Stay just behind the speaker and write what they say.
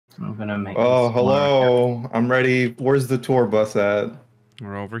I'm gonna make. Oh, hello. I'm ready. Where's the tour bus at?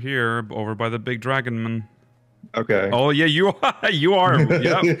 We're over here, over by the big dragon man. Okay. Oh yeah, you are. You are.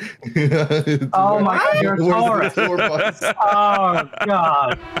 Yep. Oh my God, you're a Where's tourist. the tour bus? Oh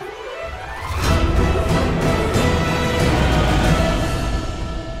God.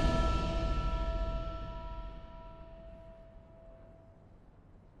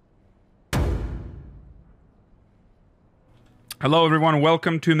 Hello everyone,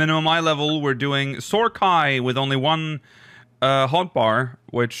 welcome to Minimum Ilvl. We're doing Sohr Khai with only one hotbar,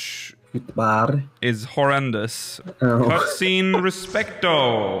 which HOTBAR is horrendous. Oh. Cutscene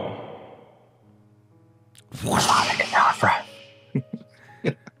respecto.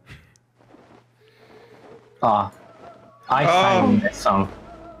 Oh, I sang this song.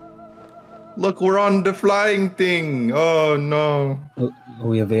 Look, we're on the flying thing. Oh no.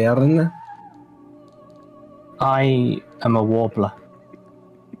 We have Aaron. I am a warbler.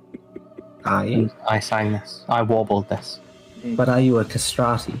 I sang this. I warbled this. But are you a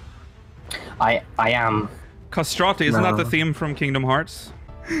castrati? I am. Castrati, isn't that No. the theme from Kingdom Hearts?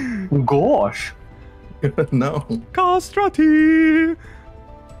 Gosh. No. Castrati!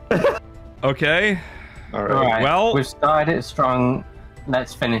 Okay. All All right. right. Well- we've started it strong.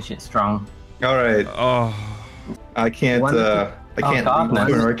 Let's finish it strong. All right. Oh. I can't. I can't. God, no.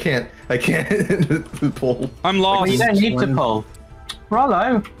 Or I can't pull. I'm Well, you lost. don't need to pull.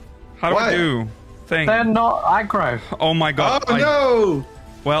 Rollo, How do What? I do? Thing. they're not aggro. Oh my god. Oh no!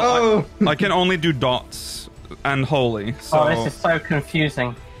 Well, Oh. I can only do dots and holy, so... Oh, this is so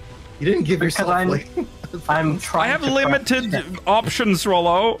confusing. You didn't give Because yourself. I'm I trying. have to limited practice it. options,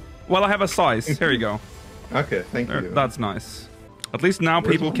 Rollo. Well, I have a size. Here you go. Okay, thank There, you. that's nice. At least now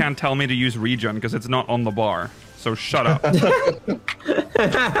people one? can't tell me to use regen because it's not on the bar. So shut up.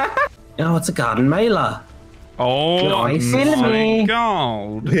 Oh, it's a garden mailer. Oh Nice. my Silly.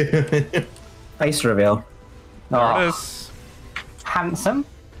 god. There Face reveal. it Oh, is. handsome.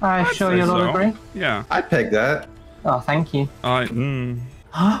 I'm I'd sure say you'll all so. agree. Yeah. I pegged that. Oh, thank you. Wow,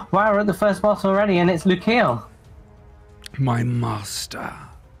 Wow, we're at the first boss already, and it's Lukiel. my master.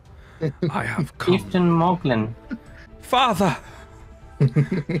 I have come. Chieftain Moglin. Father.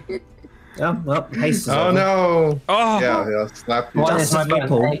 Oh, well, haste is Oh over. no! Oh, Yeah, slap you. What Just is my as we button?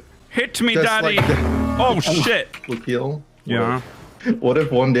 pull. Hey, hit me, Just daddy. like the- Oh, shit. Kill. Yeah. What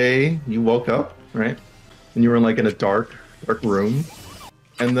if one day you woke up, right, and you were in like in a dark room,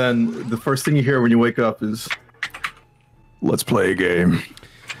 and then the first thing you hear when you wake up is, "Let's play a game."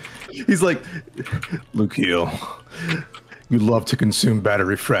 He's like, "Lukiel, you love to consume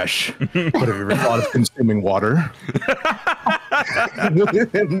battery fresh, but have you ever thought of consuming water?"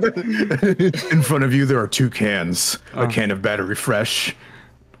 In front of you, there are two cans: a can of battery fresh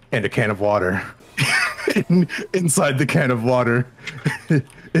and a can of water. Inside the can of water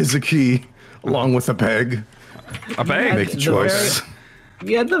is a key, along with a peg. A bag. Make a The choice.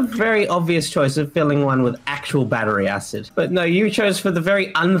 You had the very obvious choice of filling one with actual battery acid. But no, you chose for the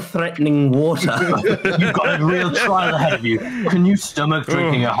very unthreatening water. you've got a real trial ahead of you. Can you stomach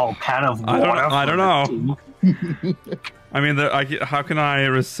drinking a whole can of water? I don't know. know. I mean, how can I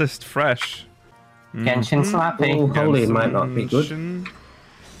resist fresh? Genshin Slappy. Oh, holy, it might not be good. Genshin.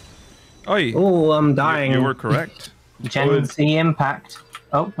 Oi, Oh, I'm dying. you were correct. Gen Z Impact.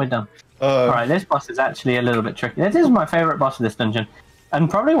 Oh, we're done. Alright, this boss is actually a little bit tricky. This is my favourite boss of this dungeon.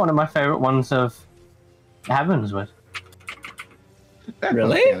 And probably one of my favourite ones of Heavensward.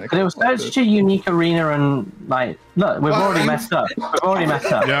 Really? But it was such a unique arena and, like, look, we've already messed up. We've already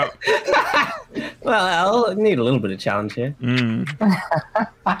messed up. Yeah. Well, I'll need a little bit of challenge here.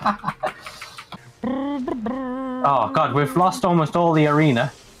 Oh, God, we've lost almost all the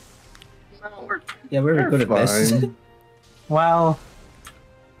arena. Yeah, we're very good at this. Fine. Well...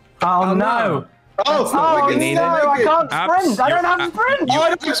 Oh, no! Oh, Oh, we can no, I can't Abs- sprint! I don't you're- have sprint! Oh,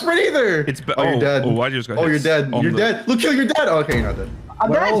 I don't sprint either. It's oh, you're dead. Oh, why did you just go? Oh, you're hits dead. on You're the- dead. Look, you're dead. Oh, okay, you're not dead.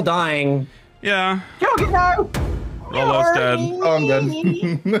 I'm We're dead! all dying. Yeah. Yogi, no! Rollo's dead. Oh,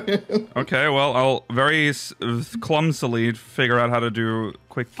 I'm dead. Okay, well, I'll very clumsily figure out how to do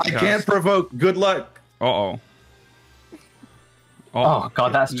quick I cast. can't provoke. Good luck. Uh-oh. Oh,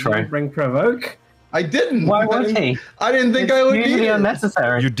 God, that's true. Bring provoke. I didn't. Why would he? I didn't think It's I would need usually it.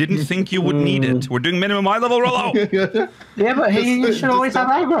 unnecessary. You didn't think you would need it. We're doing minimum eye level, Rollo. Yeah, but he Just- should always have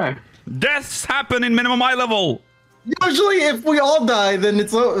just- aggro. Deaths happen in minimum eye level. Usually, if we all die, then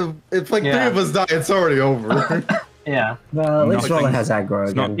it's if like Yeah. three of us die, it's already over. Yeah. Well, at least Nothing. Roller has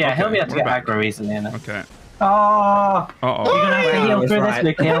aggro not- again. Yeah, he'll Okay, be able to we're get back. aggro easily enough. Okay. Oh! Uh-oh. You're gonna have to heal that's through right.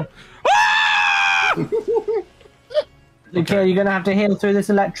 this, Lukiel. Lukiel, you're gonna have to heal through this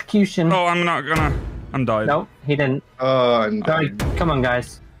electrocution. Oh, I'm not gonna... I'm died. Nope, he didn't. I'm Sorry, done. come on,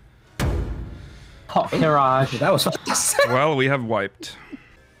 guys. Pop Mirage. That was fast. Well, we have wiped.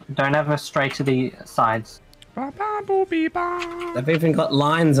 Don't ever stray to the sides. They've even got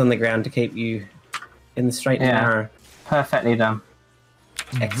lines on the ground to keep you in the straight and narrow. Perfectly done.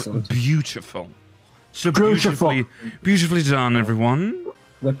 Excellent. Beautiful. So beautifully done, everyone.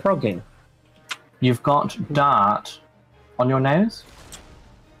 We're progging. You've got dart on your nose.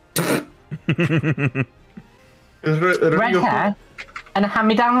 Red hair and a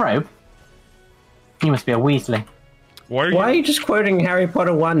hand-me-down robe. You must be a Weasley. Why are you just quoting Harry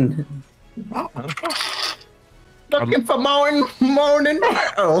Potter 1? Looking for morning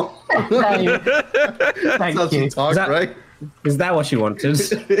metal. Thank you. Talk, right? Is that what you wanted?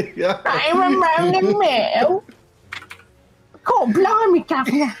 Yeah. I'm a morning metal. God blimey,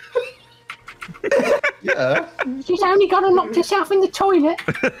 Governor. Yeah. She's only got to knock herself in the toilet.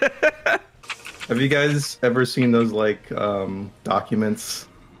 Have you guys ever seen those like documents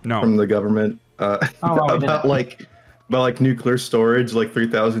from the government about like nuclear storage like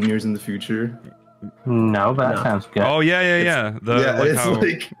 3,000 years in the future? No, but that sounds good. Oh yeah.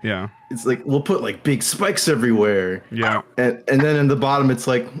 It's like we'll put like big spikes everywhere. Yeah. And then in the bottom it's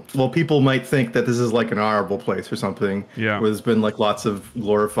like, well, people might think that this is like an honorable place or something. Yeah. Where there's been like lots of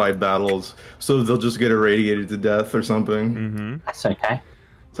glorified battles, so they'll just get irradiated to death or something. Mm-hmm. That's okay.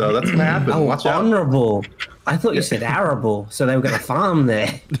 So that's gonna happen. Oh, watch out. honorable. I thought you said arable, so they were going to farm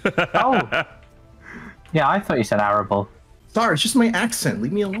there. Oh. Yeah, I thought you said arable. Sorry, it's just my accent.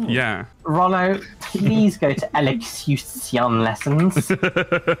 Leave me alone. Yeah. Rollo, please go to elocution lessons.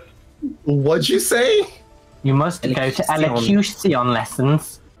 What'd you say? You must go to elocution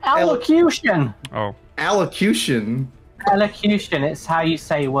lessons. Elocution. Oh. Allocution. Elocution. It's how you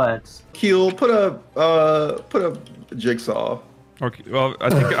say words. Keel, put a jigsaw. Okay. Well,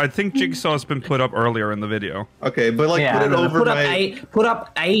 I think Jigsaw's been put up earlier in the video. Okay, but like put it over put up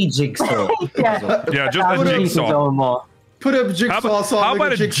a jigsaw. Yeah, just a jigsaw. Put up jigsaw. How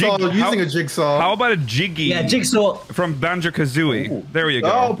about a jigsaw using a jigsaw? How about a jiggy? Yeah, jigsaw from Banjo Kazooie. Ooh. There you go.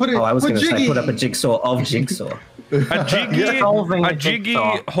 Oh, I was going to say put up a jigsaw of jigsaw. A jiggy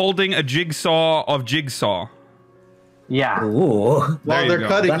holding a jigsaw of Jigsaw. Yeah. Ooh. While they're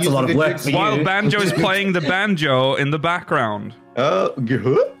cutting, that's a lot of work for you. While Banjo is playing the banjo in the background.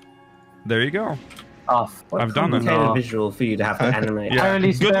 There you go. Off. I've done it. Visual for you to have to animate. Yeah.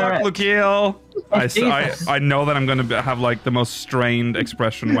 Good luck, Lukiel. I know that I'm going to have like the most strained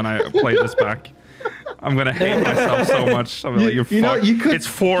expression when I play this back. I'm gonna hate myself so much. I'm like, it's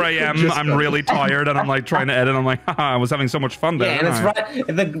 4 a.m. I'm really tired, and I'm like trying to edit. I'm like, haha, I was having so much fun there. Yeah, and it's right.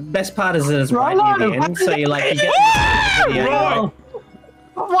 The best part is that it's right near the end, so you like you get. The video.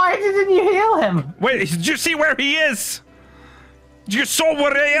 Why didn't you heal him? Wait, did you see where he is? You saw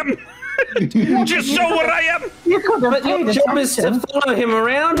where I am. You saw where I am. You could have. But your job is to follow him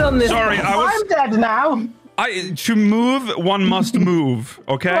around on this. Sorry, I'm dead now. To move, one must move,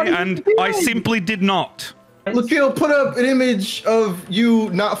 okay? And I simply did not. Lukiel, put up an image of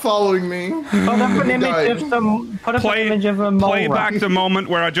you not following me. Put up an image of some. Put up an image of a mole. Play back the moment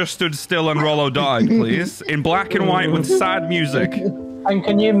where I just stood still and Rollo died, please. In black and white with sad music. And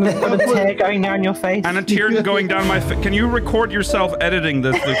can you put a tear going down your face? And a tear going down my face. Can you record yourself editing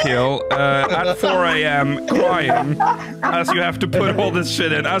this, Lukiel, at 4 a.m. crying as you have to put all this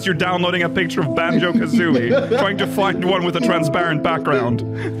shit in, as you're downloading a picture of Banjo Kazooie, trying to find one with a transparent background.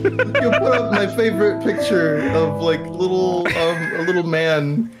 You put up my favorite picture of like a little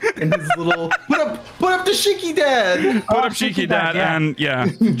man and his little put up the Shiki Dad. Put up Shiki Dad, and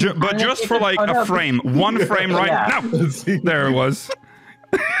but just for like a frame, one frame right now. There it was.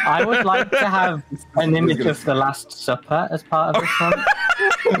 I would like to have an image of the Last Supper as part of this one.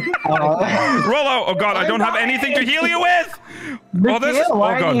 Rollo, oh god, I don't have anything to heal you with!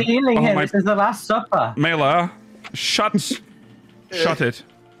 Why are you healing him? This is the Last Supper. Mela, shut it.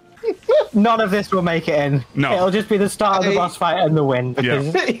 None of this will make it in. No. It'll just be the start of the boss fight and the win.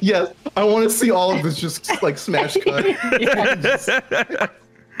 Because... Yes, I want to see all of this just like smash cut.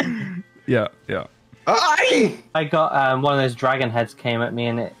 Yeah. I got one of those dragon heads came at me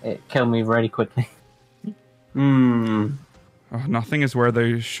and it killed me really quickly. Oh, nothing is where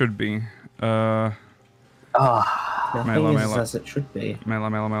they should be. Nothing is as it should be.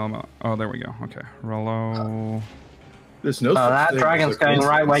 Mela. Oh, there we go. Okay, Rollo. There's no. That dragon's going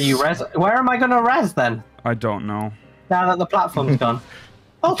right where you res. Where am I going to res then? I don't know. Now that the platform's gone.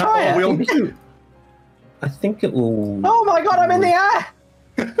 I'll try it. I think it will. Oh my god, I'm in the air!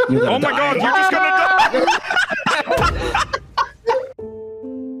 Oh my god, you're just gonna die!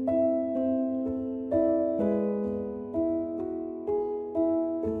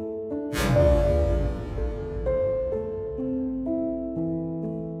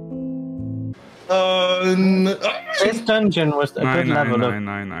 This dungeon was a good level of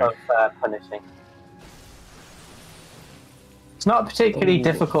punishing. It's not a particularly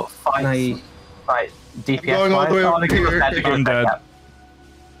difficult fight. Fight DPS. Going all the way over here. I'm dead.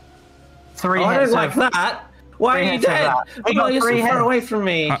 Three I hits don't like that. Why are you dead? Oh, you're so far away from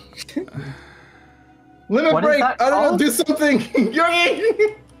me. Limit break. I don't know. Do something. Yogi.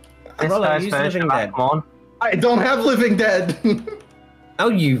 This guy's living dead. Come on. I don't have living dead. Oh,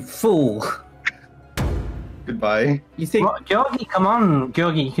 you fool. Goodbye. You think... Georgie, come on.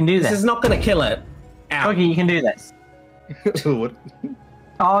 Georgie, you can do this. This is not going to kill it. Ow. Georgie, you can do this. What?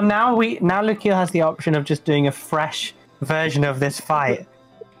 Oh, now Lucio has the option of just doing a fresh version of this fight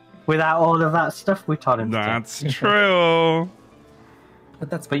without all of that stuff we taught him. That's true.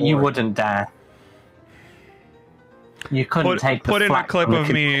 But you wouldn't dare. You couldn't put in a clip of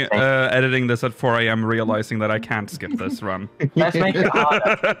me editing this at 4 a.m. realizing that I can't skip this run. Let's make it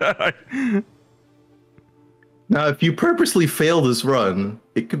harder. Now, if you purposely fail this run,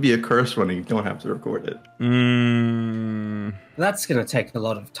 it could be a curse run and you don't have to record it. That's going to take a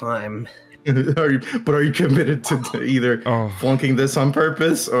lot of time. Are you committed to either flunking this on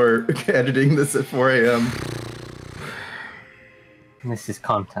purpose or editing this at 4 a.m.? This is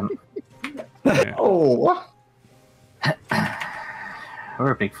content. Yeah. Oh.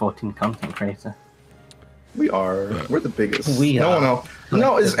 We're a big 14 content creator. We are. We're the biggest. We no are. one else.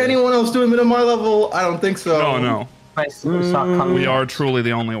 No, is anyone else doing Minimum Ilvl? I don't think so. No. We are truly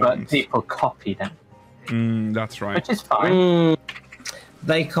the only ones. But people copied it. That's right. Which is fine.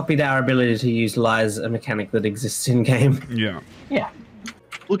 They copied our ability to use lies, a mechanic that exists in game. Yeah. Yeah.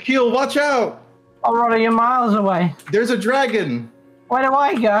 Lukiel, watch out! Already you're miles away. There's a dragon. Where do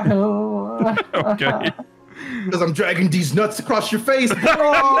I go? Okay. Because I'm dragging these nuts across your face.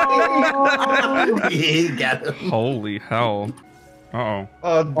 Oh! You got him. Holy hell. Uh-oh.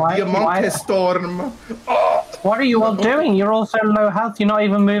 Diamante Storm. Oh! What are you all doing? You're all so low health, you're not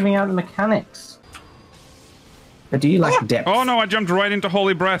even moving out the mechanics. But do you like depth? Oh no, I jumped right into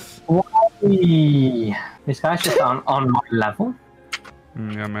Holy Breath. Why? This guy's just on my level.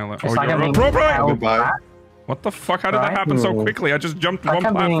 Yeah, my level. It's like I'm Goodbye. What the fuck? How did that happen so quickly? I just jumped one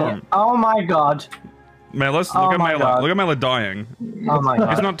platform. Oh my god. Melis, look at Mela. Look at Mela dying. Oh my god.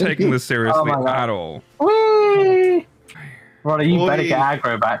 He's not taking this seriously at all. Whee! Roddy, you better get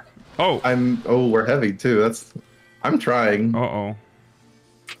aggro back. Oh. We're heavy too. I'm trying. Uh-oh.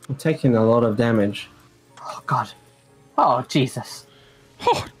 I'm taking a lot of damage. Oh god. Oh Jesus.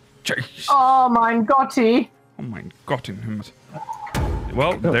 Oh jeez. Oh mein Gotti. Oh mein Gottenhimmel.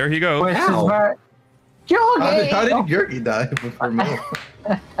 Well, there he goes. This is very... Georgie! How did Georgie die before me?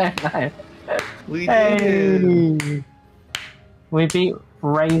 We did. We beat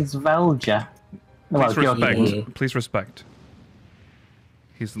Raisvelja. Please respect. Please respect.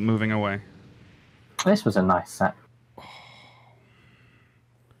 He's moving away. This was a nice set.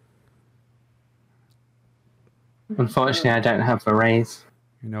 Unfortunately, I don't have a raise.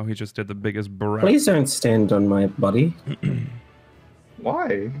 You know, he just did the biggest barrage. Please don't stand on my body.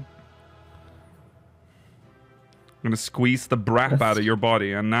 Why? I'm gonna squeeze the brap out of your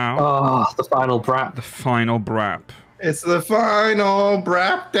body, and now... Oh, the final brap. The final brap. It's the final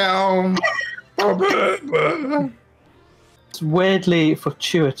brap down. It's weirdly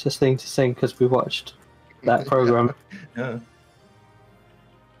fortuitous thing to sing because we watched that program. Yeah.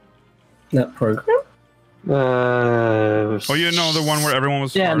 That program? Oh, you know, the one where everyone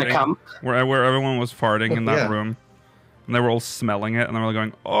was farting? Yeah, in the camp. Where everyone was farting in that room. And they were all smelling it, and they were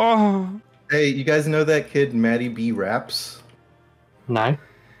going, oh... Hey, you guys know that kid Maddie B Raps? No.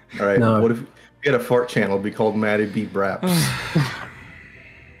 All right. No. What if we had a fart channel be called Maddie B Raps?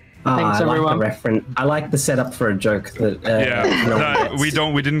 Thanks, everyone. Like the reference. I like the setup for a joke that. We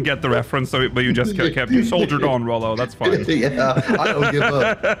didn't get the reference, but you just you soldiered on, Rollo. That's fine. Yeah, I don't give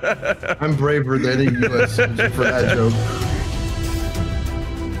up. I'm braver than a U.S. soldier for that joke.